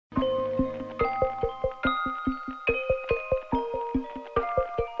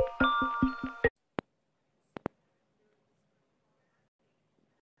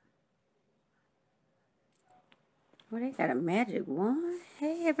got a magic wand.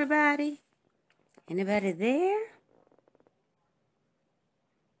 Hey, everybody. Anybody there?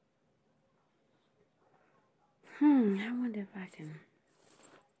 I wonder if I can.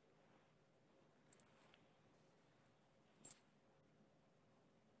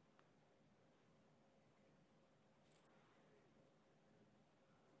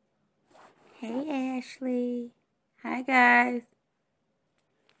 Hey, Ashley. Hi, guys.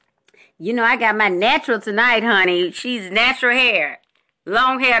 You know, I got my natural tonight, honey. She's natural hair.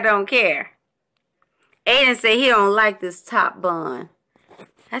 Long hair don't care. Aiden said he don't like this top bun.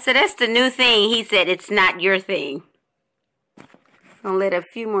 I said, that's the new thing. He said, it's not your thing. Gonna let a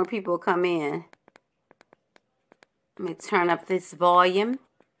few more people come in. Let me turn up this volume.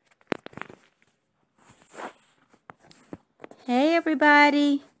 Hey,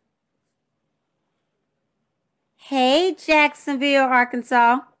 everybody. Hey, Jacksonville,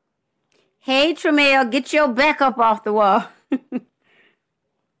 Arkansas. Hey, Tramiel, get your back up off the wall.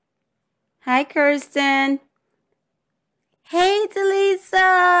 Hi, Kirsten. Hey,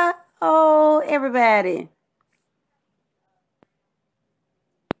 Delisa. Oh, everybody.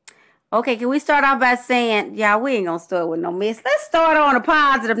 Okay, can we start off by saying, yeah, we ain't gonna start with no mess. Let's start on a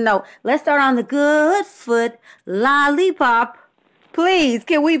positive note. Let's start on the good foot lollipop. Please,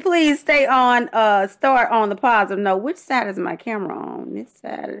 can we please start on the positive note? Which side is my camera on? This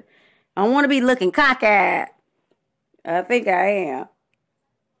side. I don't want to be looking cockeyed. I think I am.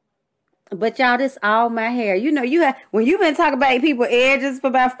 But y'all, this all my hair. You know, when you've been talking about people edges for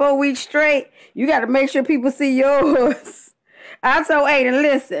about 4 weeks straight, you got to make sure people see yours. I told Aiden,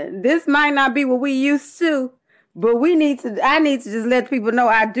 listen, this might not be what we used to, but I need to just let people know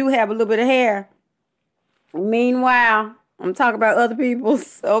I do have a little bit of hair. Meanwhile, I'm talking about other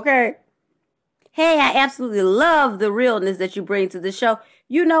people's, okay? Hey, I absolutely love the realness that you bring to the show.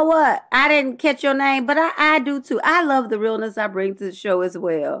 You know what? I didn't catch your name, but I do too. I love the realness I bring to the show as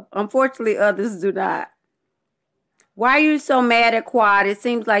well. Unfortunately, others do not. Why are you so mad at Quad? It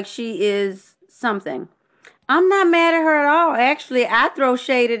seems like she is something. I'm not mad at her at all. Actually, I throw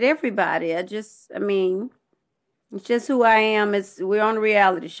shade at everybody. it's just who I am. We're on a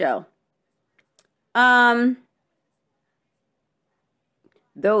reality show.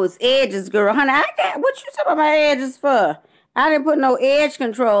 Those edges, girl. Honey, what you talking about my edges for? I didn't put no edge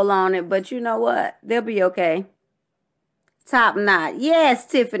control on it, but you know what? They'll be okay. Top knot. Yes,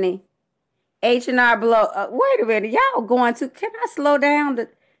 Tiffany. H&R below. Wait a minute. Y'all going to... Can I slow down?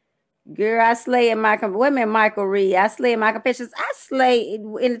 Girl, I slay in my... Wait a minute, Michael Reed. I slay in my confessions. I slay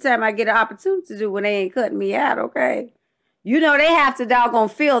anytime I get an opportunity to do when they ain't cutting me out, okay? You know they have to doggone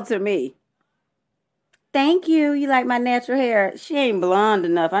filter me. Thank you. You like my natural hair. She ain't blonde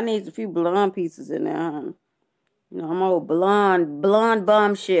enough. I need a few blonde pieces in there, huh? You know, I'm old blonde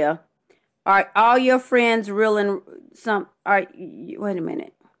bombshell. Are all your friends real and some? Wait a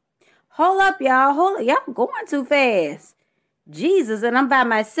minute. Hold up, y'all. Hold up. Y'all going too fast. Jesus, and I'm by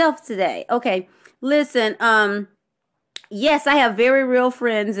myself today. Okay, listen. Yes, I have very real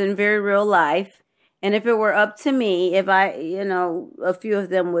friends in very real life. And if it were up to me, if a few of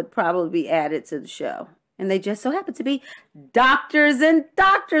them would probably be added to the show. And they just so happen to be doctors and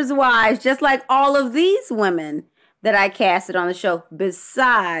doctors' wives, just like all of these women that I casted on the show,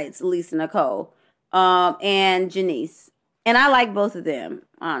 besides Lisa Nicole and Janice. And I like both of them,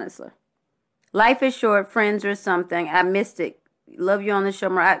 honestly. Life is short, friends or something. I missed it. Love you on the show.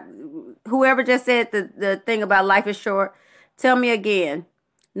 Whoever just said the thing about life is short, tell me again.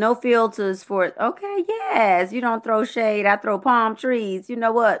 No filters for it. Okay, yes. You don't throw shade. I throw palm trees. You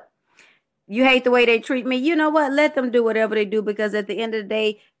know what? You hate the way they treat me. You know what? Let them do whatever they do, because at the end of the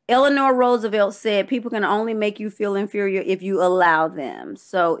day, Eleanor Roosevelt said people can only make you feel inferior if you allow them.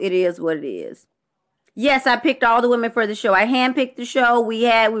 So it is what it is. Yes, I picked all the women for the show. I handpicked the show. We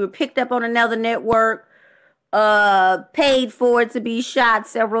were picked up on another network, paid for it to be shot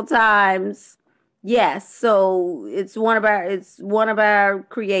several times. Yes, so it's one of our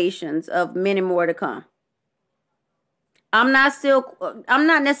creations of many more to come. I'm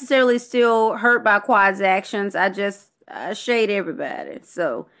not necessarily still hurt by Quad's actions. I shade everybody.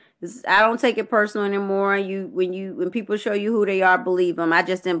 So I don't take it personal anymore. When people show you who they are, believe them. I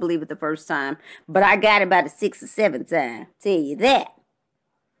just didn't believe it the first time, but I got it by the 6th or 7th time. Tell you that.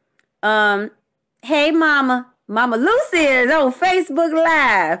 Hey, Mama Lucy is on Facebook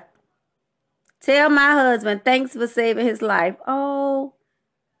Live. Tell my husband thanks for saving his life. Oh.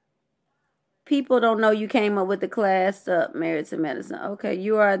 People don't know you came up with the class up Married to Medicine. Okay,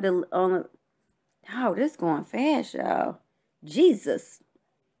 you are the only... Oh, this going fast, y'all. Jesus.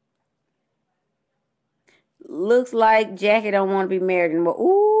 Looks like Jackie don't want to be married anymore.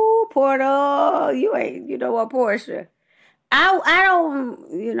 Ooh, Porter. You know what, Portia? I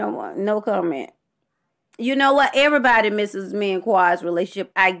don't, no comment. You know what? Everybody misses me and Quad's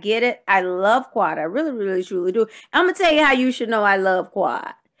relationship. I get it. I love Quad. I really, really, truly do. I'm gonna tell you how you should know I love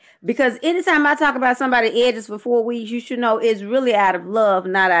Quad. Because anytime I talk about somebody edges for 4 weeks, you should know it's really out of love,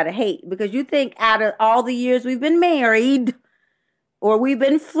 not out of hate. Because you think out of all the years we've been married or we've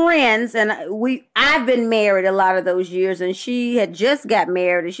been friends, and I've been married a lot of those years, and she had just got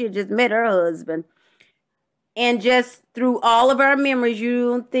married and she had just met her husband. And just through all of our memories, you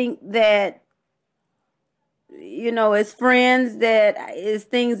don't think that as friends, that is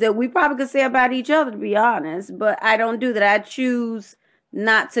things that we probably could say about each other, to be honest. But I don't do that. I choose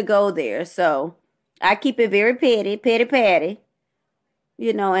not to go there. So I keep it very petty,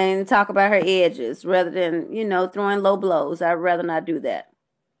 and talk about her edges rather than, throwing low blows. I'd rather not do that.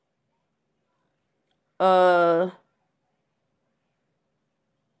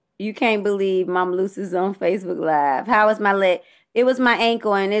 You can't believe Mama Lucy's on Facebook Live. How is my leg? It was my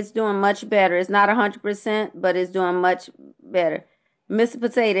ankle, and it's doing much better. It's not 100%, but it's doing much better. Mr.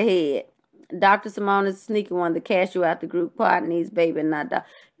 Potato Head. Dr. Simone is a sneaky one to cash you out the group. Pod needs baby, not dog.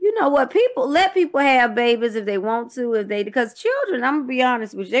 You know what? Let people have babies if they want to, because children, I'm going to be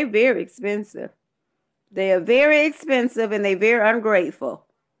honest with you, they're very expensive. They are very expensive, and they're very ungrateful.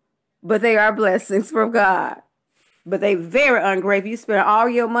 But they are blessings from God. But they very ungrateful. You spend all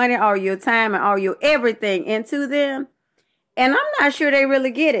your money, all your time, and all your everything into them. And I'm not sure they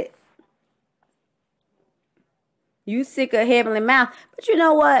really get it. You sick of Heavenly mouth. But you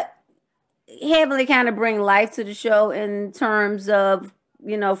know what? Heavenly kind of bring life to the show in terms of,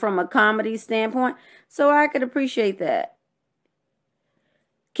 from a comedy standpoint. So I could appreciate that.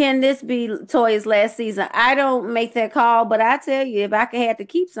 Can this be Toya's last season? I don't make that call, but I tell you, if I could have to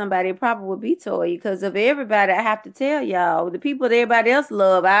keep somebody, it probably would be Toya. Because of everybody, I have to tell y'all, the people that everybody else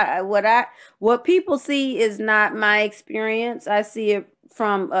love, what people see is not my experience. I see it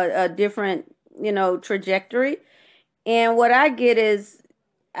from a different, trajectory. And what I get is,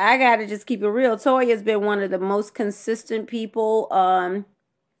 I got to just keep it real. Toya's been one of the most consistent people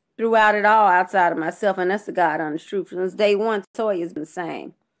throughout it all outside of myself. And that's the God honest truth. Since day one, Toya's been the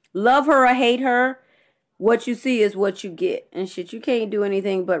same. Love her or hate her, what you see is what you get. And shit, you can't do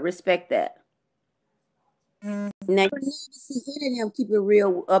anything but respect that. Now, you never see any of them keep it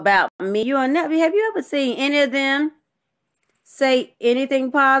real about me. Have you ever seen any of them say anything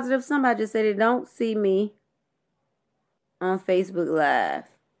positive? Somebody just said they don't see me on Facebook Live.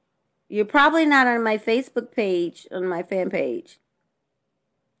 You're probably not on my Facebook page, on my fan page.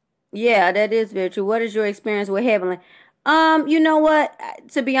 Yeah, that is very true. What is your experience with Heavenly? You know what?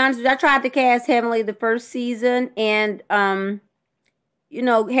 To be honest with you, I tried to cast Heavenly the first season, and Heavenly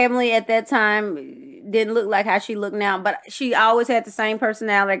at that time didn't look like how she looked now, but she always had the same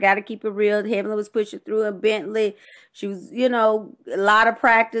personality. I got to keep it real. Heavenly was pushing through a Bentley. She was, a lot of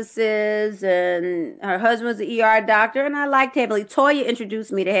practices, and her husband was an ER doctor, and I liked Heavenly. Toya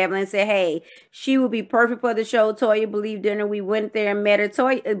introduced me to Heavenly and said, hey, she would be perfect for the show. Toya believed in her. We went there and met her.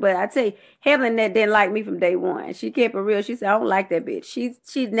 But I tell you, Heavenly didn't like me from day one. She kept it real. She said, I don't like that bitch.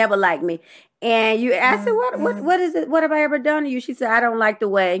 She never liked me. And I said, what is it? What have I ever done to you? She said, I don't like the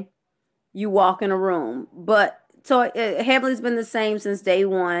way you walk in a room. But Heavenly's been the same since day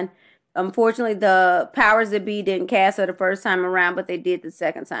one. Unfortunately, the powers that be didn't cast her the first time around, but they did the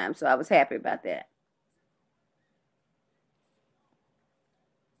second time. So I was happy about that.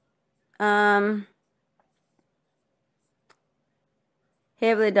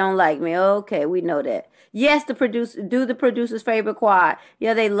 Heavily don't like me. Okay, we know that. Yes, the producers favorite Quad.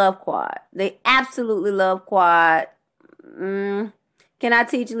 Yeah, they love Quad. They absolutely love Quad. Can I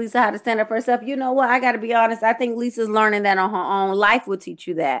teach Lisa how to stand up for herself? You know what? I got to be honest. I think Lisa's learning that on her own. Life will teach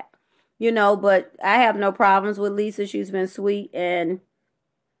you that. But I have no problems with Lisa. She's been sweet, and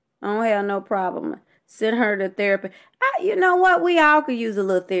I don't have no problem. Send her to therapy. You know what? We all could use a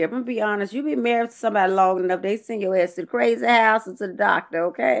little therapy. I'm going to be honest. You be married to somebody long enough, they send your ass to the crazy house or to the doctor,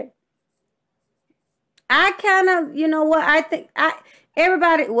 okay? I kind of, I think,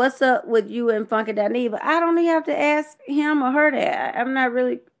 everybody, what's up with you and Funky Dineva? I don't even have to ask him or her that. I'm not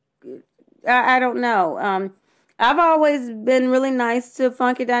really, I don't know. I've always been really nice to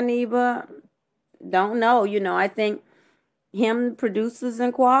Funky Dineva. Don't know, I think him, producers,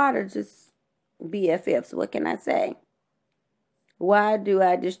 and Quad are just BFFs. What can I say? Why do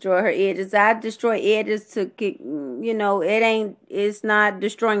I destroy her edges? I destroy edges to, it's not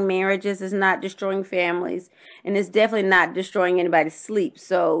destroying marriages. It's not destroying families. And it's definitely not destroying anybody's sleep.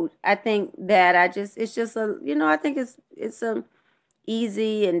 So I think that I think it's a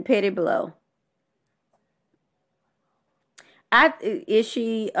easy and petty blow. Is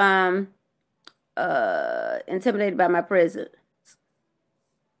she, intimidated by my presence.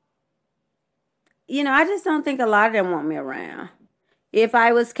 I just don't think a lot of them want me around. If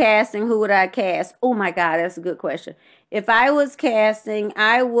I was casting, who would I cast? Oh my God, that's a good question. If I was casting,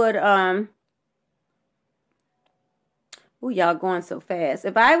 I would oh, y'all going so fast.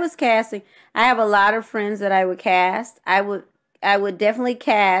 If I was casting, I have a lot of friends that I would cast. I would definitely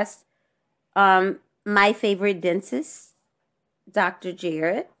cast my favorite dentist, Dr.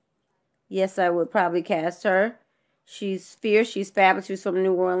 Jarrett. Yes, I would probably cast her. She's fierce, she's fabulous, she's from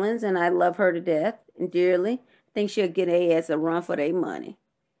New Orleans, and I love her to death and dearly. I think she'll get a ass a run for their money.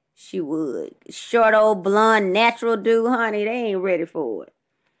 She would. Short old blonde natural dude, honey, they ain't ready for it.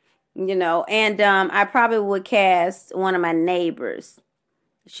 And I probably would cast one of my neighbors.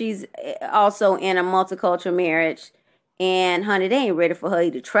 She's also in a multicultural marriage. And honey, they ain't ready for her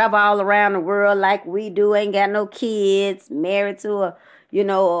to travel all around the world like we do. Ain't got no kids. Married to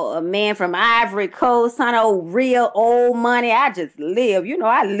a man from Ivory Coast, honey. Old real old money. I just live.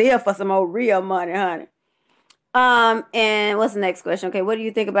 I live for some old real money, honey. And what's the next question? Okay, what do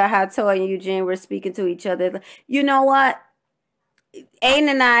you think about how Toy and Eugene were speaking to each other? You know what? Aiden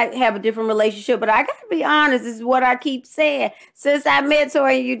and I have a different relationship, but I gotta be honest, this is what I keep saying. Since I met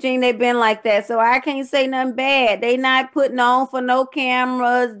Tori and Eugene, they've been like that. So I can't say nothing bad. They not putting on for no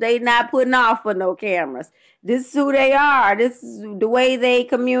cameras. They not putting off for no cameras. This is who they are. This is the way they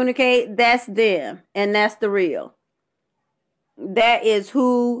communicate. That's them. And that's the real. That is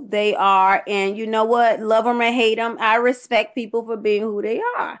who they are. And you know what? Love them or hate them. I respect people for being who they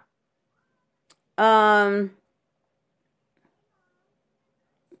are.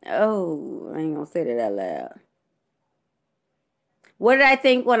 Oh, I ain't gonna say that out loud. What did I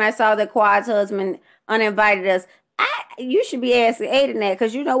think when I saw that Quad's husband uninvited us? You should be asking Aiden that,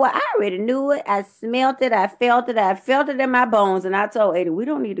 because you know what? I already knew it. I smelt it. I felt it. I felt it in my bones. And I told Aiden, we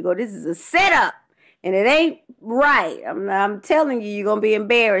don't need to go. This is a setup. And it ain't right. I'm telling you, you're going to be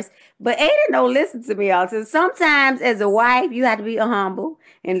embarrassed. But Aiden don't listen to me all the time. Sometimes as a wife, you have to be humble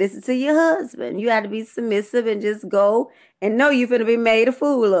and listen to your husband. You have to be submissive and just go and know you're going to be made a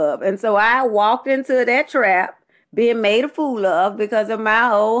fool of. And so I walked into that trap being made a fool of because of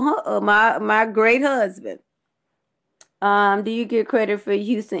my great husband. Do you get credit for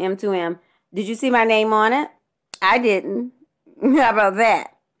Houston M2M? Did you see my name on it? I didn't. How about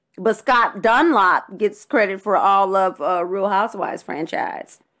that? But Scott Dunlop gets credit for all of Real Housewives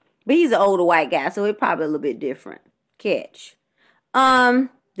franchise. But he's an older white guy, so it's probably a little bit different. Catch.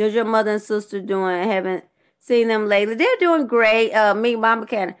 There's your mother and sister doing? Haven't seen them lately. They're doing great.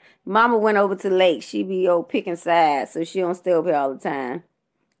 Mama went over to the lake. She be picking sides, so she don't stay up here all the time.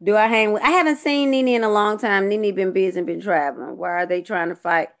 Do I hang with? I haven't seen Nene in a long time. Nene been busy and been traveling. Why are they trying to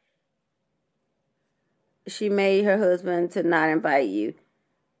fight? She made her husband to not invite you.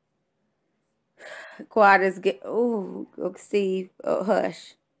 Quad is get. Oh, Steve,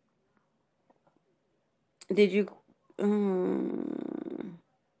 hush. Did you?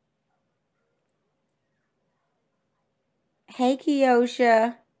 Hey,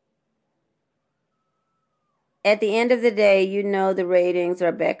 Kiosha. At the end of the day, the ratings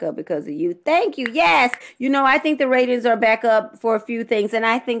are back up because of you. Thank you. Yes. I think the ratings are back up for a few things. And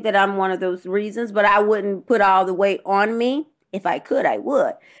I think that I'm one of those reasons, but I wouldn't put all the weight on me. If I could, I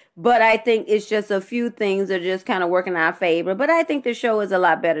would. But I think it's just a few things that are just kind of working in our favor. But I think the show is a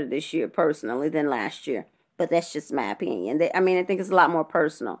lot better this year, personally, than last year. But that's just my opinion. I think it's a lot more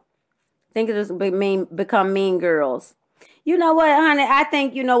personal. I think it's become Mean Girls. You know what, honey? I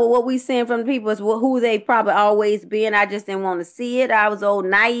think, what we seeing from the people is who they probably always been. I just didn't want to see it. I was an old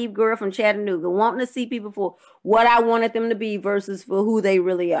naive girl from Chattanooga, wanting to see people for what I wanted them to be versus for who they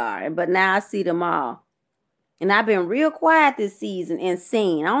really are. But now I see them all. And I've been real quiet this season and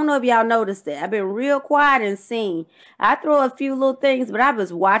seen. I don't know if y'all noticed that. I've been real quiet and seen. I throw a few little things, but I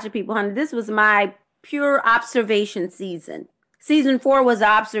was watching people, honey. This was my pure observation season. Season 4 was the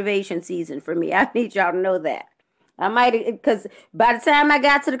observation season for me. I need y'all to know that. I might, because by the time I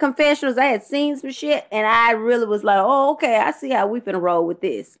got to the confessionals, I had seen some shit, and I really was like, oh, okay, I see how we finna roll with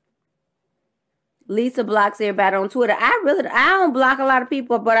this. Lisa blocks everybody on Twitter. I don't block a lot of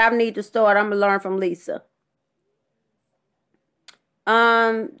people, but I need to start. I'm gonna learn from Lisa.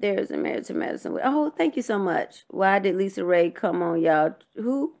 There's a Married to Medicine. Oh, thank you so much. Why did Lisa Ray come on, y'all?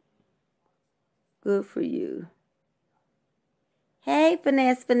 Who? Good for you. Hey,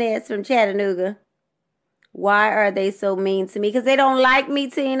 Finesse from Chattanooga. Why are they so mean to me? Because they don't like me,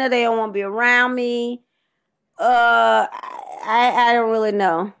 Tina. They don't want to be around me. I don't really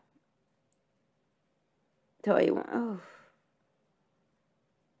know. Tell you one.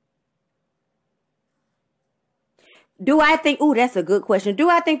 Do I think, oh, that's a good question. Do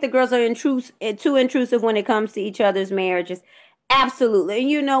I think the girls are too intrusive when it comes to each other's marriages? Absolutely. And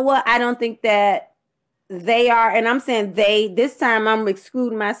you know what? I don't think that they are, and I'm saying they, this time I'm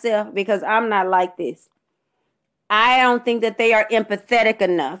excluding myself because I'm not like this. I don't think that they are empathetic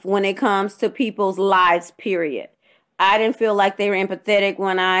enough when it comes to people's lives, period. I didn't feel like they were empathetic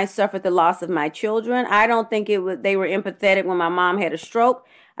when I suffered the loss of my children. I don't think they were empathetic when my mom had a stroke.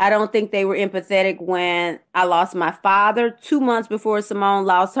 I don't think they were empathetic when I lost my father. 2 months before Simone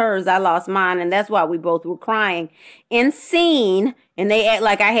lost hers, I lost mine, and that's why we both were crying in scene, and they act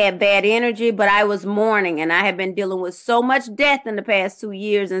like I had bad energy, but I was mourning, and I had been dealing with so much death in the past 2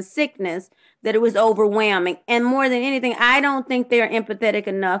 years and sickness that it was overwhelming. And more than anything, I don't think they're empathetic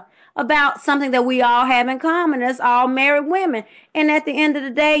enough about something that we all have in common. That's all married women. And at the end of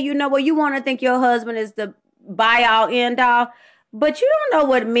the day, you know what? You want to think your husband is the buy all end all, but you don't know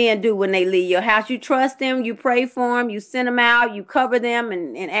what men do when they leave your house. You trust them, you pray for them, you send them out, you cover them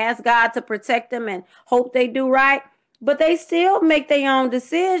and ask God to protect them and hope they do right. But they still make their own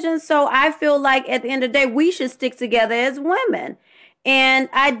decisions. So I feel like at the end of the day, we should stick together as women. And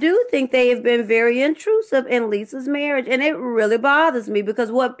I do think they have been very intrusive in Lisa's marriage. And it really bothers me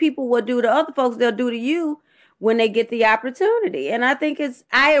because what people will do to other folks, they'll do to you when they get the opportunity. And I think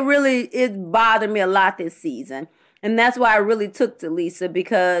it bothered me a lot this season. And that's why I really took to Lisa,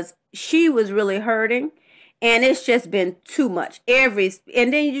 because she was really hurting. And it's just been too much. And then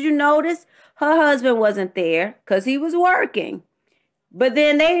did you notice her husband wasn't there because he was working. But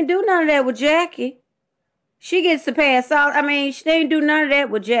then they didn't do none of that with Jackie. She gets to pass out. I mean, they didn't do none of that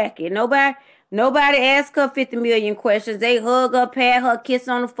with Jackie. Nobody asked her 50 million questions. They hug her, pat her, kiss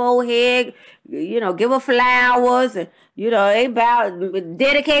on the forehead, give her flowers, and, they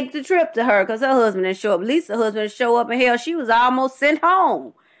dedicated the trip to her because her husband didn't show up. Lisa's husband didn't show up, and hell, she was almost sent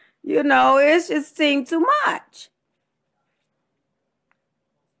home. It just seemed too much.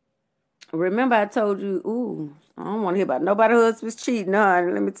 Remember I told you, I don't want to hear about nobody's husband's cheating,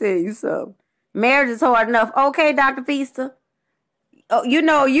 honey. Let me tell you something. Marriage is hard enough. Okay, Dr. Feaster. Oh,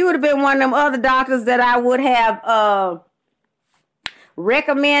 you would have been one of them other doctors that I would have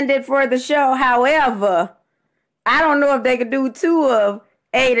recommended for the show. However, I don't know if they could do two of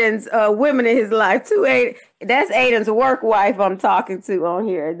Aiden's women in his life. That's Aiden's work wife I'm talking to on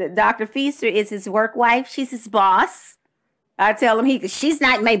here. Dr. Feaster is his work wife. She's his boss. I tell him she's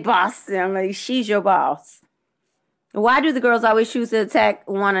not my boss. I'm like, she's your boss. Why do the girls always choose to attack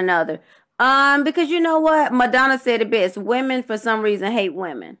one another? Because you know what? Madonna said it best. Women, for some reason, hate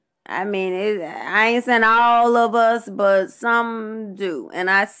women. I mean, I ain't saying all of us, but some do. And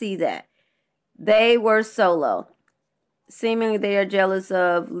I see that. They were solo. Seemingly, they are jealous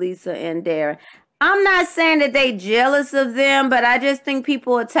of Lisa and Darren. I'm not saying that they jealous of them, but I just think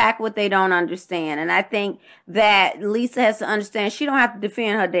people attack what they don't understand. And I think that Lisa has to understand she don't have to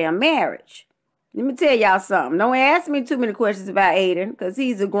defend her damn marriage. Let me tell y'all something. Don't ask me too many questions about Aiden, because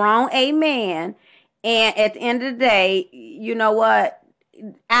he's a grown A man. And at the end of the day, you know what?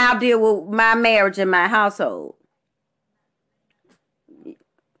 I'll deal with my marriage and my household.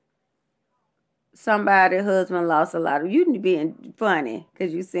 Somebody's husband lost a lot of... You being funny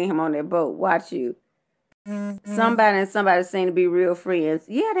because you seen him on that boat. Watch you. Somebody seem to be real friends.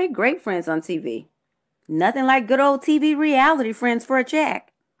 Yeah, they great friends on TV. Nothing like good old TV reality friends for a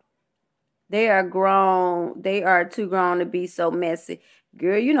check. They are grown. They are too grown to be so messy.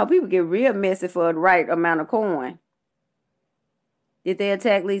 Girl, people get real messy for the right amount of coin. Did they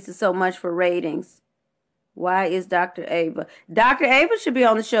attack Lisa so much for ratings? Why is Dr. Ava? Dr. Ava should be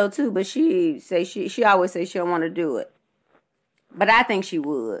on the show too, but she always says she don't want to do it. But I think she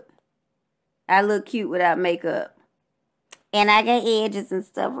would. I look cute without makeup. And I got edges and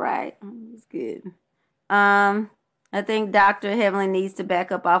stuff, right? It's good. I think Dr. Heavenly needs to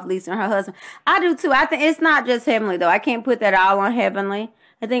back up off Lisa and her husband. I do too. I think it's not just Heavenly though. I can't put that all on Heavenly.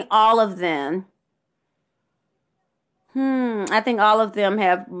 I think all of them. I think all of them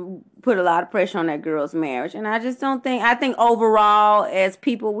have put a lot of pressure on that girl's marriage. And I just don't think, I think overall as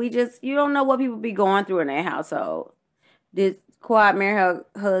people, you don't know what people be going through in their household. Did Quad marry her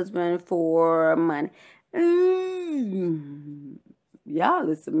husband for money? Y'all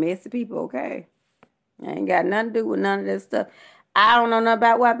is some messy people, okay? I ain't got nothing to do with none of this stuff. I don't know nothing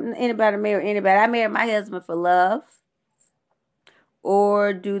about why anybody marry anybody. I married my husband for love.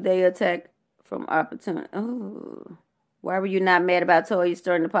 Or do they attack from opportunity? Oh, why were you not mad about Toya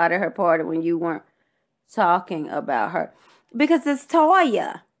stirring the pot at her party when you weren't talking about her? Because it's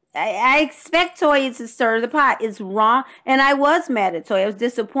Toya. I expect Toya to stir the pot. It's wrong. And I was mad at Toya. I was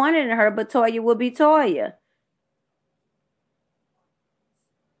disappointed in her, but Toya will be Toya.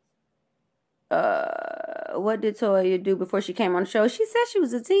 What did Toya do before she came on the show? She said she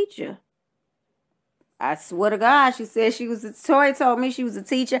was a teacher. I swear to God, she said she was. Toya told me she was a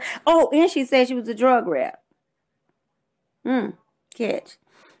teacher. Oh, and she said she was a drug rep. Catch.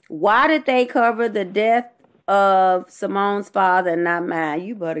 Why did they cover the death of Simone's father and not mine?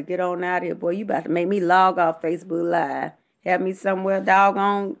 You better get on out of here, boy. You about to make me log off Facebook Live. Have me somewhere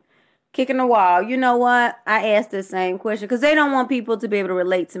doggone kicking the wall. You know what? I asked the same question because they don't want people to be able to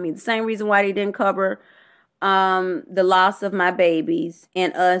relate to me. The same reason why they didn't cover the loss of my babies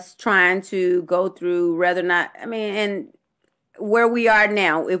and us trying to go through and where we are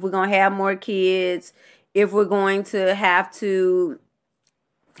now, if we're going to have more kids, if we're going to have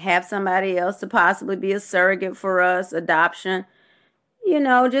somebody else to possibly be a surrogate for us, adoption,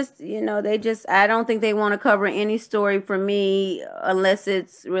 I don't think they want to cover any story for me unless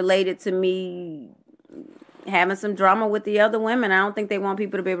it's related to me having some drama with the other women. I don't think they want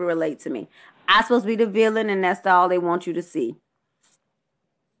people to be able to relate to me. I'm supposed to be the villain, and that's all they want you to see.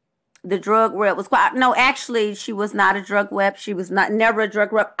 The drug rep was quite... No, actually, she was not a drug rep. She was never a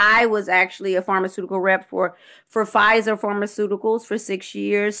drug rep. I was actually a pharmaceutical rep for Pfizer Pharmaceuticals for 6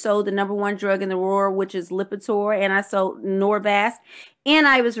 years. Sold the number one drug in the world, which is Lipitor, and I sold Norvasc. And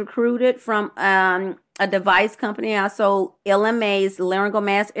I was recruited from a device company. I sold LMAs, laryngeal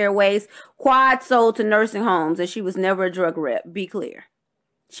mass airways. Quad sold to nursing homes, and she was never a drug rep. Be clear.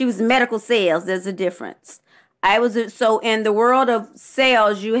 She was medical sales. There's a difference. So in the world of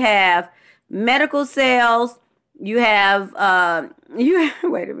sales, you have medical sales, you have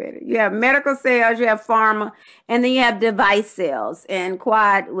wait a minute. You have medical sales, you have pharma, and then you have device sales. And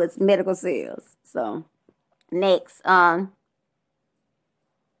Quad was medical sales. So next,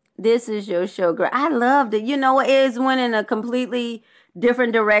 this is your show, girl. I loved it. You know, it went in a completely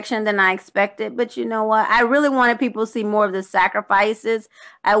different direction than I expected. But you know what? I really wanted people to see more of the sacrifices.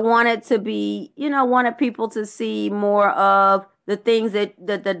 I wanted people to see more of the things that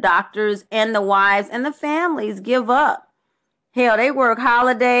the doctors and the wives and the families give up. Hell, they work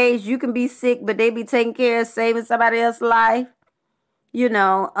holidays. You can be sick, but they be taking care of saving somebody else's life.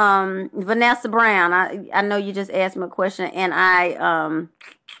 Vanessa Brown, I know you just asked me a question, and I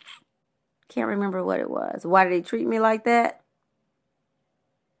can't remember what it was. Why did they treat me like that?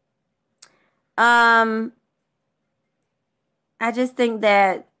 I just think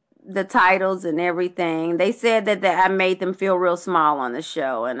that the titles and everything, they said that I made them feel real small on the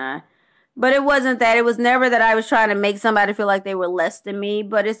show, but it wasn't that. It was never that I was trying to make somebody feel like they were less than me,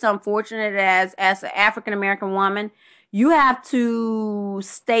 but it's unfortunate as an African-American woman, you have to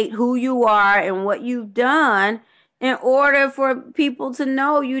state who you are and what you've done in order for people to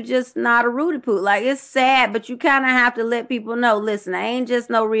know you just not a rooty poot. Like, it's sad, but you kind of have to let people know, listen, I ain't just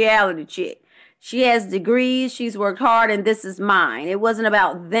no reality chick. She has degrees, she's worked hard, and this is mine. It wasn't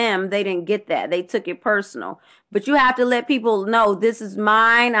about them. They didn't get that. They took it personal. But you have to let people know, this is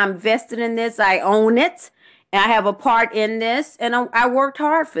mine. I'm vested in this. I own it. And I have a part in this. And I worked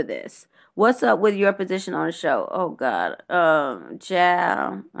hard for this. What's up with your position on the show? Oh, God.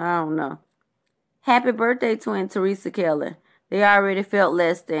 Child, I don't know. Happy birthday, twin Teresa Kelly. They already felt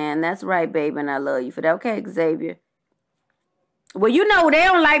less than. That's right, baby, and I love you for that. Okay, Xavier. Well, they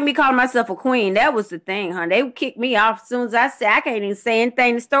don't like me calling myself a queen. That was the thing, huh? They kicked me off as soon as I said I can't even say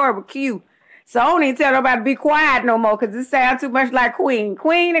anything in the story with Q. So I don't even tell nobody to be quiet no more because it sounds too much like queen.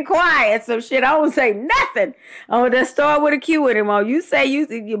 Queen and quiet. So shit, I don't say nothing on the story with a Q anymore. You say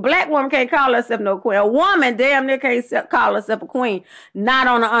your black woman can't call herself no queen. A woman damn near can't call herself a queen. Not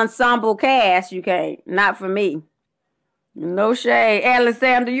on an ensemble cast, you can't. Not for me. No shade.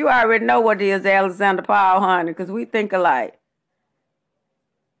 Alexander, you already know what it is, Alexander Paul, honey, because we think alike.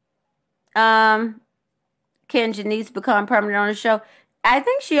 Can Janice become permanent on the show? I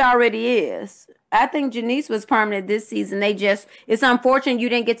think she already is. I think Janice was permanent this season. It's unfortunate you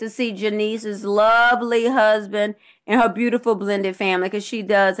didn't get to see Janice's lovely husband and her beautiful blended family, because she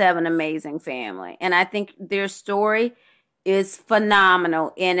does have an amazing family. And I think their story is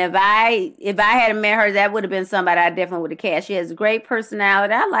phenomenal. And if I had met her, that would have been somebody I definitely would have cast. She has a great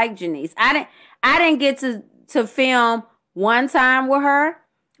personality. I like Janice. I didn't get to film one time with her,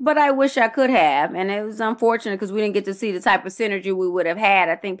 but I wish I could have. And it was unfortunate because we didn't get to see the type of synergy we would have had.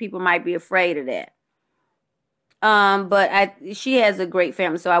 I think people might be afraid of that. But she has a great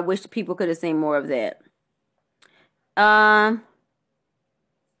family, so I wish people could have seen more of that.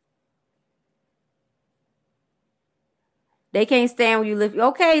 They can't stand when you live.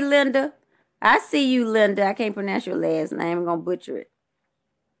 Okay, Linda. I see you, Linda. I can't pronounce your last name. I'm going to butcher it.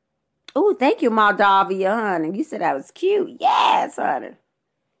 Oh, thank you, Moldavia, honey. You said I was cute. Yes, honey.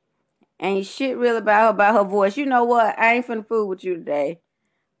 Ain't shit real about her voice. You know what? I ain't finna fool with you today.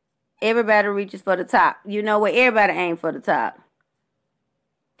 Everybody reaches for the top. You know what? Everybody aim for the top.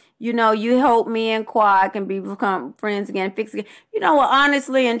 You know, you hope me and Quad can become friends again, fix again. You know what?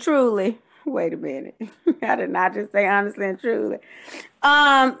 Honestly and truly. Wait a minute. I did not just say honestly and truly.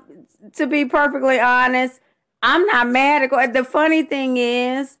 Um, to be perfectly honest, I'm not mad at Quad. The funny thing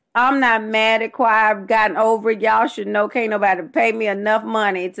is, I'm not mad at Quad. I've gotten over it. Y'all should know can't nobody pay me enough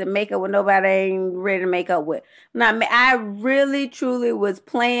money to make up with nobody ain't ready to make up with. I'm not, I really truly was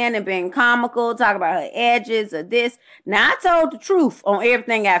playing and being comical, talking about her edges or this. Now I told the truth on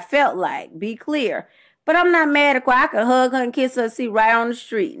everything I felt like. Be clear. But I'm not mad at her. I could hug her and kiss her, see right on the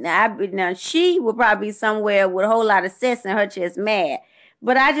street. Now she would probably be somewhere with a whole lot of sense in her chest, mad.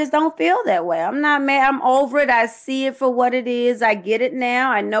 But I just don't feel that way. I'm not mad. I'm over it. I see it for what it is. I get it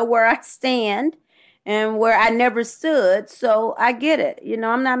now. I know where I stand and where I never stood. So I get it. You know,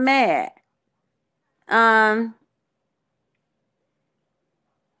 I'm not mad. Funk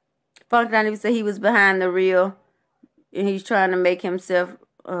don't even say he was behind the reel and he's trying to make himself.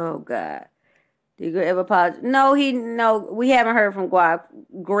 Oh God. Did you ever apologize? No, we haven't heard from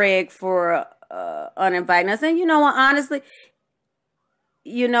Greg for uninviting us. And you know what, honestly,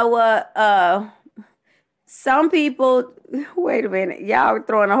 you know what, some people, wait a minute, y'all are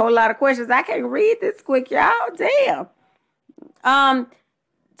throwing a whole lot of questions. I can't read this quick, y'all. Damn.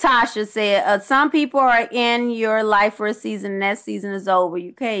 Tasha said, some people are in your life for a season and that season is over.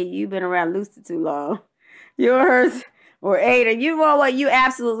 You've been around Lucy too long. You're hers. Or Ada, you know what? You're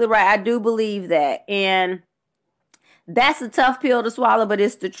absolutely right. I do believe that. And that's a tough pill to swallow, but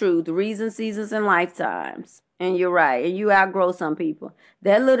it's the truth. Reasons, seasons, and lifetimes. And you're right. And you outgrow some people.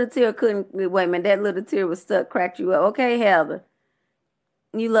 That little tear wait a minute, that little tear was stuck, cracked you up. Okay, Heather.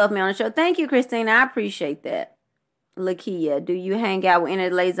 You love me on the show. Thank you, Christina. I appreciate that. Lakia, do you hang out with any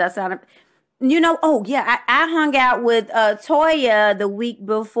of the ladies outside of... You know, oh, yeah, I hung out with Toya the week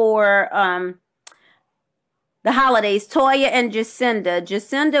before... the holidays, Toya and Jacinda.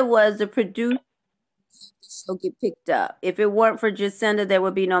 Jacinda was the producer, so get picked up. If it weren't for Jacinda, there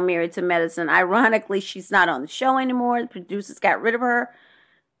would be no Married to Medicine. Ironically, she's not on the show anymore. The producers got rid of her.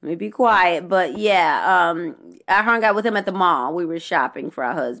 Let me be quiet. But yeah, I hung out with him at the mall. We were shopping for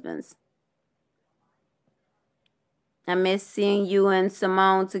our husbands. I miss seeing you and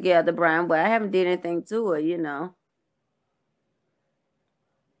Simone together, Brian, but I haven't did anything to her, you know.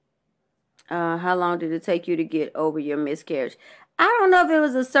 How long did it take you to get over your miscarriage? I don't know if it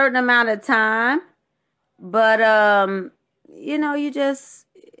was a certain amount of time, but you know, I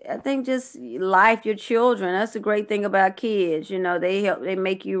think just life, your children. That's the great thing about kids. You know, they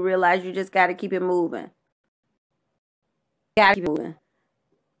make you realize you just got to keep it moving. Got to keep it moving.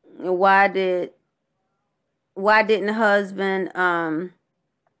 Why didn't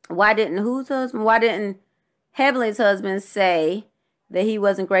Heavenly's husband say that he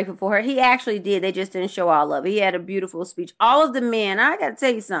wasn't grateful for her? He actually did. They just didn't show all of it. He had a beautiful speech. All of the men, I got to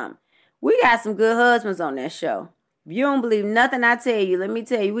tell you something. We got some good husbands on that show. If you don't believe nothing I tell you, let me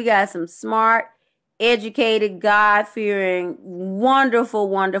tell you, we got some smart, educated, God-fearing, wonderful,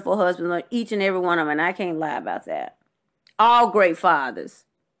 wonderful husbands on each and every one of them. And I can't lie about that. All great fathers.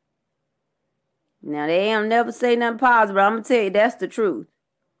 Now, they don't never say nothing positive, but I'm going to tell you, that's the truth.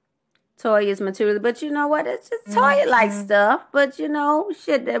 Toya's material, but you know what? It's just Toya like stuff, but you know,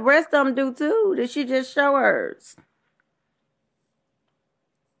 shit, the rest of them do too. Did she just show hers?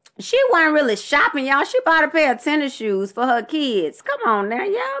 She wasn't really shopping, y'all. She bought a pair of tennis shoes for her kids. Come on now,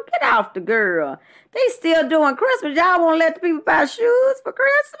 y'all, get off the girl. They still doing Christmas. Y'all won't let the people buy shoes for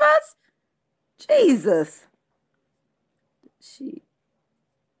Christmas? Jesus.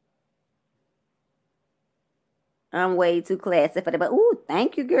 I'm way too classy for that, but ooh,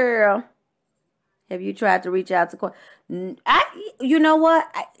 thank you, girl. Have you tried to reach out to Quad? You know what?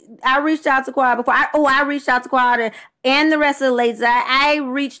 I reached out to Quad before. I reached out to Quad and the rest of the ladies. I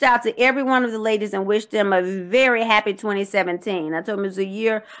reached out to every one of the ladies and wished them a very happy 2017. I told them it was a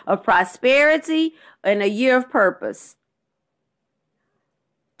year of prosperity and a year of purpose.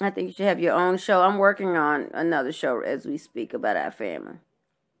 I think you should have your own show. I'm working on another show as we speak about our family.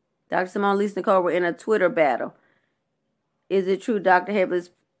 Dr. Simone, Lisa Nicole were in a Twitter battle. Is it true Dr. Hebley's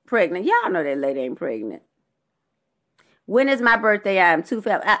pregnant? Y'all know that lady ain't pregnant. When is my birthday? I am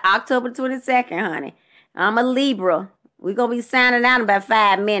October 22nd, honey. I'm a Libra. We're going to be signing out in about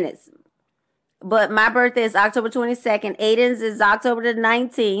 5 minutes. But my birthday is October 22nd. Aiden's is October the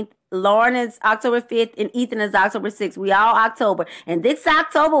 19th. Lauren is October 5th. And Ethan is October 6th. We all October. And this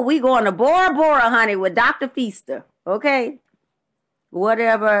October, we going to Bora Bora, honey, with Dr. Feaster. Okay?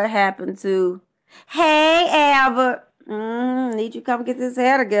 Whatever happened to... Hey, Albert. Need you come get this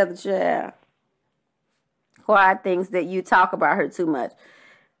hair together, child. Quad thinks that you talk about her too much.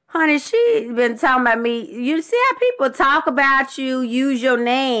 Honey, she been talking about me. You see how people talk about you, use your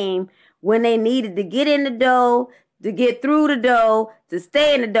name when they needed to get in the door, to get through the door, to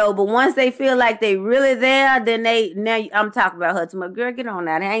stay in the door. But once they feel like they really there, then I'm talking about her too much. Girl, get on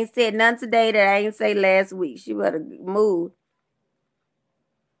out. I ain't said nothing today that I ain't say last week. She better move.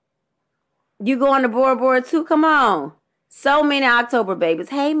 You going to Bora Bora too? Come on. So many October babies.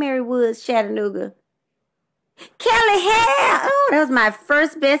 Hey, Mary Woods, Chattanooga. Kelly Hare. Oh, that was my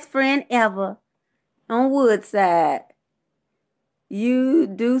first best friend ever on Woodside. You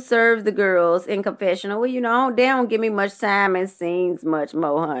do serve the girls in confessional. Well, they don't give me much time and scenes much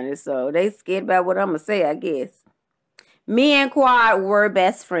more, honey. So they scared about what I'm going to say, I guess. Me and Quad were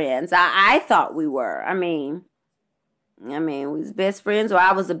best friends. I thought we were. I mean, we was best friends, or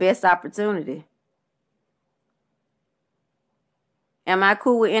I was the best opportunity. Am I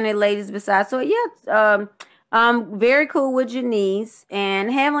cool with any ladies besides? So, yeah, I'm very cool with Janice,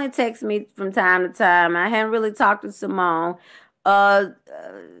 and Heavenly texts me from time to time. I haven't really talked to Simone. Dr.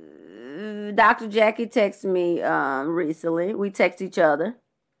 Jackie texted me recently. We text each other.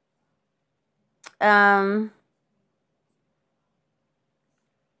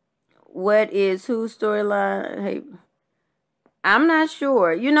 What is whose storyline? Hey, I'm not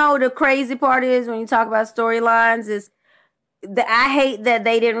sure. The crazy part is when you talk about storylines is I hate that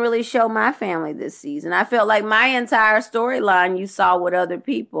they didn't really show my family this season. I felt like my entire storyline you saw with other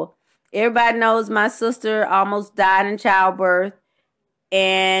people. Everybody knows my sister almost died in childbirth.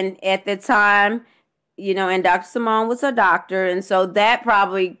 And at the time, and Dr. Simone was a doctor. And so that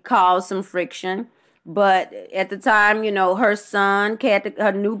probably caused some friction. But at the time, her son,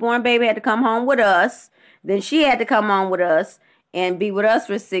 her newborn baby had to come home with us. Then she had to come home with us and be with us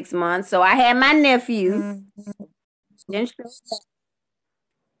for 6 months. So I had my nephew.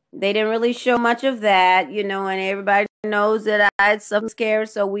 They didn't really show much of that, and everybody knows that I had some scared,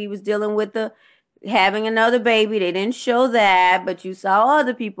 so we was dealing with having another baby. They didn't show that, but you saw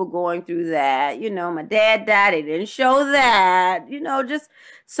other people going through that. My dad died. They didn't show that. Just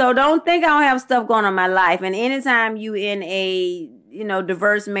so don't think I don't have stuff going on in my life. And anytime you in a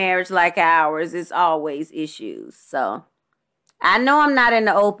diverse marriage like ours, it's always issues. So I know I'm not in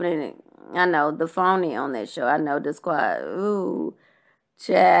the opening. I know the phony on that show. I know this quiet. Ooh.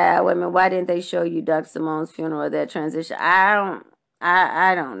 Child, wait a minute, why didn't they show you Dr. Simone's funeral or that transition? I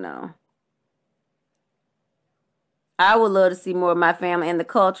don't know. I would love to see more of my family and the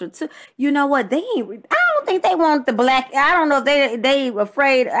culture too. You know what? I don't think they want the black. I don't know if they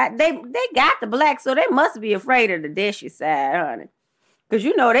afraid. They got the black, so they must be afraid of the Deshi side, honey. Because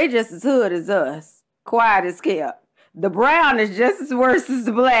they just as hood as us. Quiet as kept. The brown is just as worse as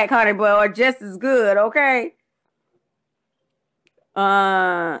the black, honey, but or just as good, okay?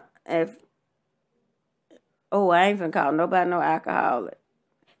 I ain't finna call nobody no alcoholic.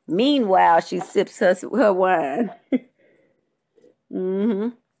 Meanwhile, she sips her wine.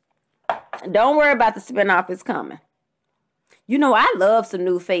 Don't worry about the spinoff. It's coming. I love some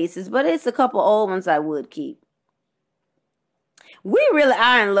new faces, but it's a couple old ones I would keep. We really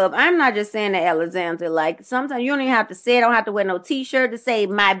are in love. I'm not just saying that, Alexander. Like, sometimes you don't even have to say it. I don't have to wear no t-shirt to say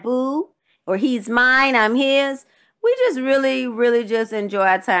my boo or he's mine, I'm his. We just really, really just enjoy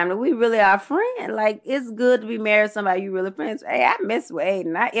our time. We really are friends. Like, it's good to be married to somebody you really friends. Hey, I mess with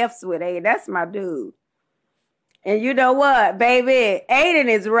Aiden. I F's with Aiden. That's my dude. And you know what, baby? Aiden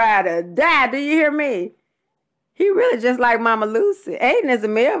is ride or die. Do you hear me? He really just like Mama Lucy. Aiden is a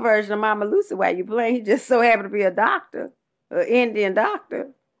male version of Mama Lucy while you playing. He just so happened to be a doctor, an Indian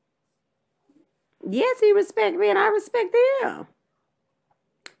doctor. Yes, he respects me and I respect him.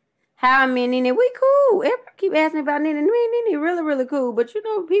 How me and Nene, we cool. Everybody keep asking about Nene. Me and Nene really, really cool. But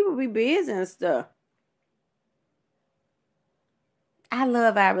people be busy and stuff. I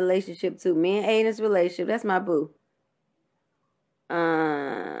love our relationship too. Me and Aiden's relationship. That's my boo.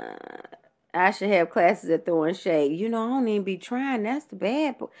 I should have classes at throwing shade. I don't even be trying. That's the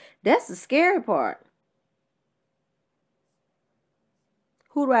bad part. That's the scary part.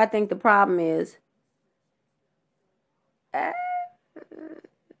 Who do I think the problem is?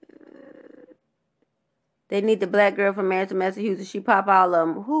 They need the black girl from Married to Massachusetts. She pop all of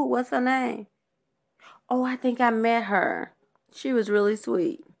them. Who? What's her name? Oh, I think I met her. She was really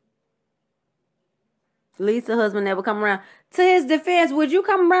sweet. Lisa's husband never come around. To his defense, would you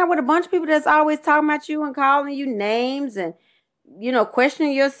come around with a bunch of people that's always talking about you and calling you names and,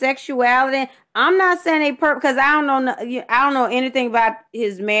 questioning your sexuality? I'm not saying because I don't know anything about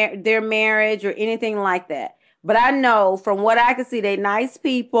their marriage or anything like that. But I know from what I can see, they nice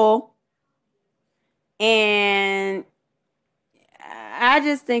people. And I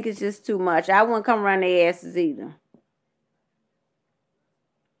just think it's just too much. I wouldn't come around their asses either.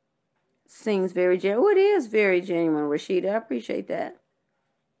 Seems very genuine. Oh, it is very genuine, Rashida. I appreciate that.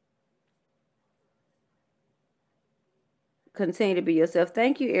 Continue to be yourself.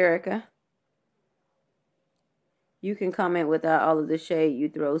 Thank you, Erica. You can comment without all of the shade you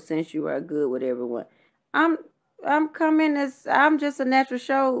throw since you are good with everyone. I'm I'm coming as I'm just a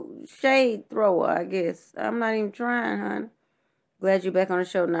natural shade thrower, I guess. I'm not even trying, honey. Glad you're back on the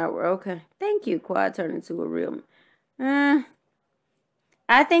show now. Okay. Thank you. Quad turned into a real. Uh,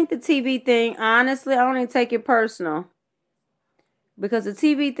 I think the TV thing, honestly, I don't even take it personal. Because the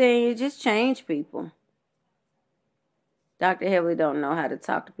TV thing, it just changed people. Dr. Heavily don't know how to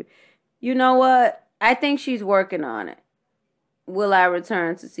talk to people. You know what? I think she's working on it. Will I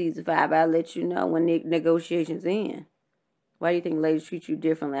return to season 5? I'll let you know when negotiations end. Why do you think ladies treat you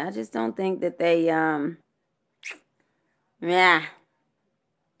differently? I just don't think that they, yeah.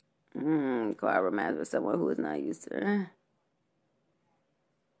 Quite reminds me of someone who is not used to it.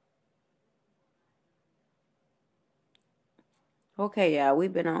 Okay, y'all,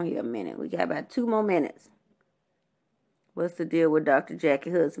 we've been on here a minute. We got about 2 more minutes. What's the deal with Dr.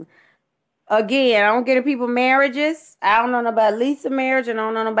 Jackie Hudson? Again, I don't get at people marriages. I don't know about Lisa's marriage and I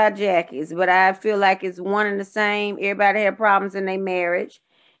don't know about Jackie's, but I feel like it's one and the same. Everybody had problems in their marriage,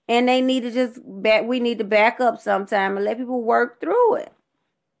 and they need to just we need to back up sometime and let people work through it.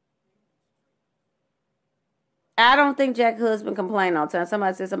 I don't think Jackie's husband complained all the time.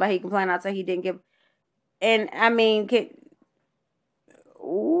 Somebody said he complained all the time. He didn't give, and I mean,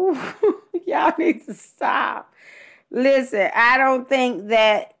 ooh, y'all need to stop. Listen, I don't think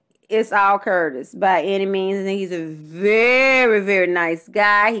that it's all Curtis by any means. I think he's a very, very nice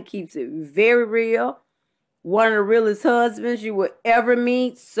guy. He keeps it very real. One of the realest husbands you would ever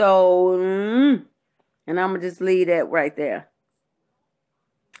meet. So, and I'm going to just leave that right there.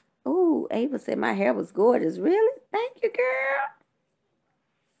 Ooh, Ava said my hair was gorgeous. Really? Thank you, girl.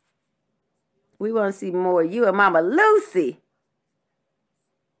 We want to see more of you and Mama Lucy.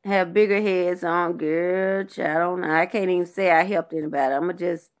 Have bigger heads on, girl. I don't know. I can't even say I helped anybody. I'm going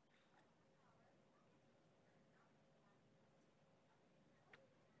to just.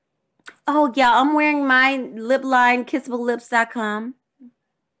 Oh, yeah, I'm wearing my lip line, kissableips.com.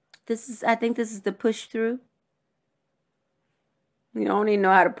 I think this is the push through. You don't even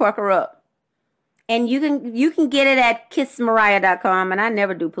know how to pucker up. And you can get it at kissmariah.com, and I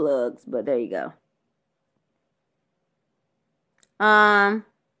never do plugs, but there you go.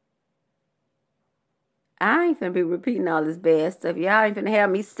 I ain't finna be repeating all this bad stuff. Y'all ain't finna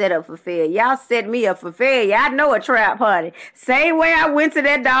have me set up for failure. Y'all set me up for failure. I know a trap, honey. Same way I went to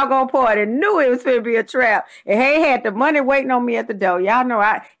that doggone party. Knew it was finna be a trap. And he had the money waiting on me at the door. Y'all know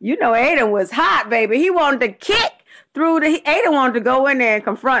Aiden was hot, baby. He wanted to kick through Aiden wanted to go in there and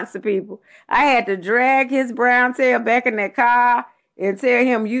confront some people. I had to drag his brown tail back in that car and tell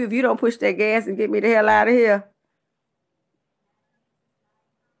him, if you don't push that gas and get me the hell out of here.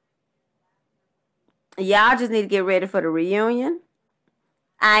 Y'all just need to get ready for the reunion.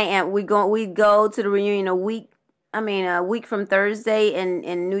 We go to the reunion a week from Thursday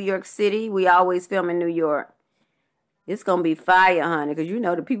in New York City. We always film in New York. It's gonna be fire, honey, because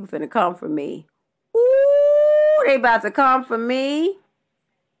the people finna come for me. Ooh, they about to come for me.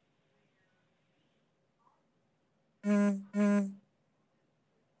 You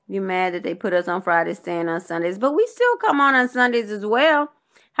mad that they put us on Fridays, staying on Sundays, but we still come on Sundays as well.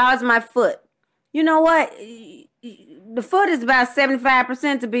 How's my foot? You know what? The foot is about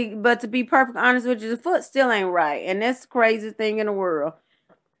 75% to be perfectly honest with you, the foot still ain't right. And that's the craziest thing in the world.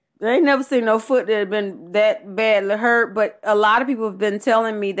 I ain't never seen no foot that had been that badly hurt, but a lot of people have been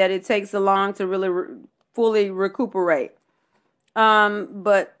telling me that it takes so long to really fully recuperate.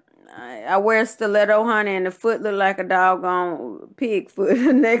 But I wear stiletto, honey, and the foot look like a doggone pig foot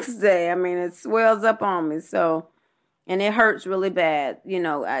the next day. I mean, it swells up on me, so... And it hurts really bad.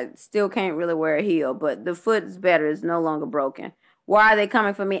 I still can't really wear a heel, but the foot is better. It's no longer broken. Why are they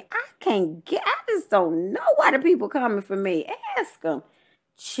coming for me? I just don't know why the people coming for me. Ask them.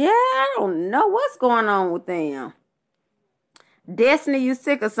 I don't know what's going on with them. Destiny, you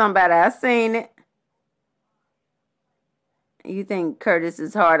sick of somebody. I seen it. You think Curtis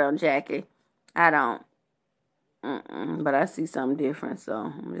is hard on Jackie? I don't. But I see something different, so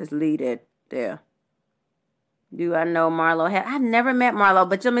I'm just leave it there. Do I know Marlo? I've never met Marlo,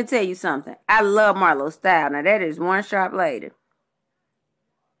 but let me tell you something. I love Marlo's style. Now, that is one sharp lady.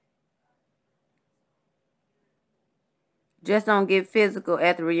 Just don't get physical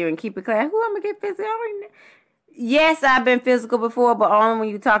at the reunion. Keep it clear. Who am I going to get physical? Yes, I've been physical before, but only when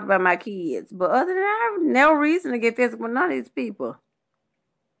you talk about my kids. But other than that, I have no reason to get physical with none of these people.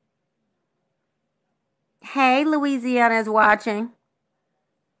 Hey, Louisiana is watching.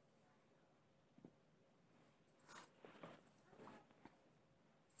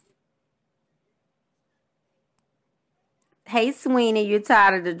 Hey, Sweeney, you're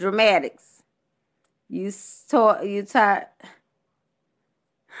tired of the dramatics. You tired.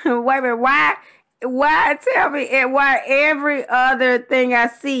 Wait a minute, why tell me, and why every other thing I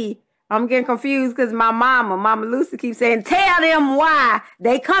see, I'm getting confused because Mama Lucy keeps saying, tell them why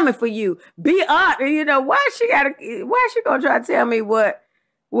they coming for you. Be up. You know, why she gonna try to tell me what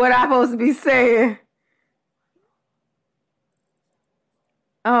I'm supposed to be saying?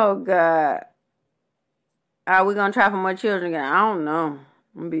 Oh, God. Are we gonna try for more children again? I don't know.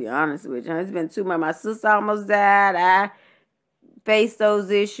 I'm gonna be honest with you. It's been too much. My sister almost died. I faced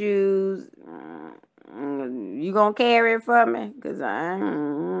those issues. You gonna carry it for me? Cause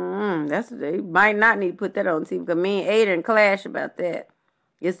they might not need to put that on TV. Because me and Aiden clash about that.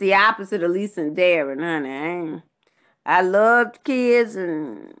 It's the opposite of Lisa and Darren, honey. I loved kids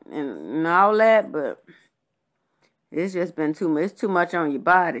and all that, but it's just been too much. It's too much on your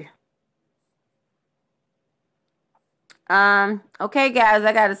body. Okay, guys,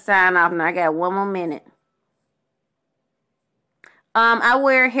 I gotta sign off now. I got 1 more minute. I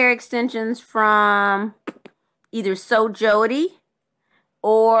wear hair extensions from either So Jody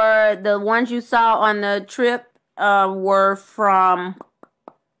or the ones you saw on the trip were from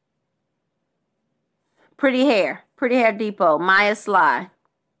Pretty Hair Depot, Maya Sly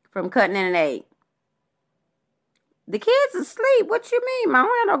from Cutting in an Egg. The kids are asleep. What you mean? I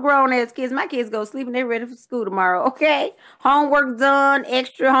don't have no grown ass kids. My kids go sleep and they're ready for school tomorrow. Okay? Homework done,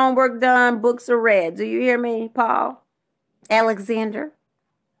 extra homework done, books are read. Do you hear me, Paul? Alexander?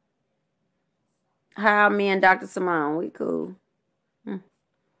 How me and Dr. Simone? We cool.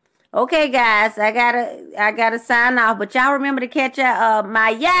 Okay, guys, I gotta sign off. But y'all remember to catch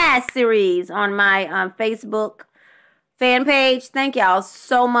my Yes series on my Facebook fan page. Thank y'all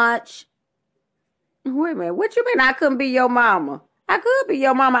so much. Wait a minute. What you mean I couldn't be your mama? I could be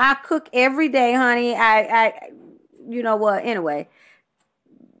your mama. I cook every day, honey. You know what? Anyway,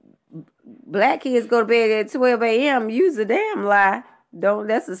 black kids go to bed at 12 a.m. Use a damn lie.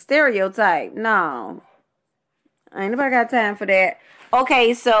 That's a stereotype. No. Ain't nobody got time for that.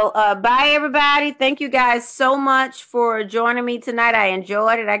 Okay, so bye everybody. Thank you guys so much for joining me tonight. I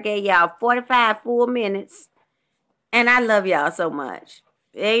enjoyed it. I gave y'all 45 full minutes. And I love y'all so much.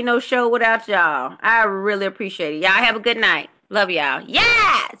 Ain't no show without y'all. I really appreciate it. Y'all have a good night. Love y'all.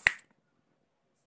 Yes!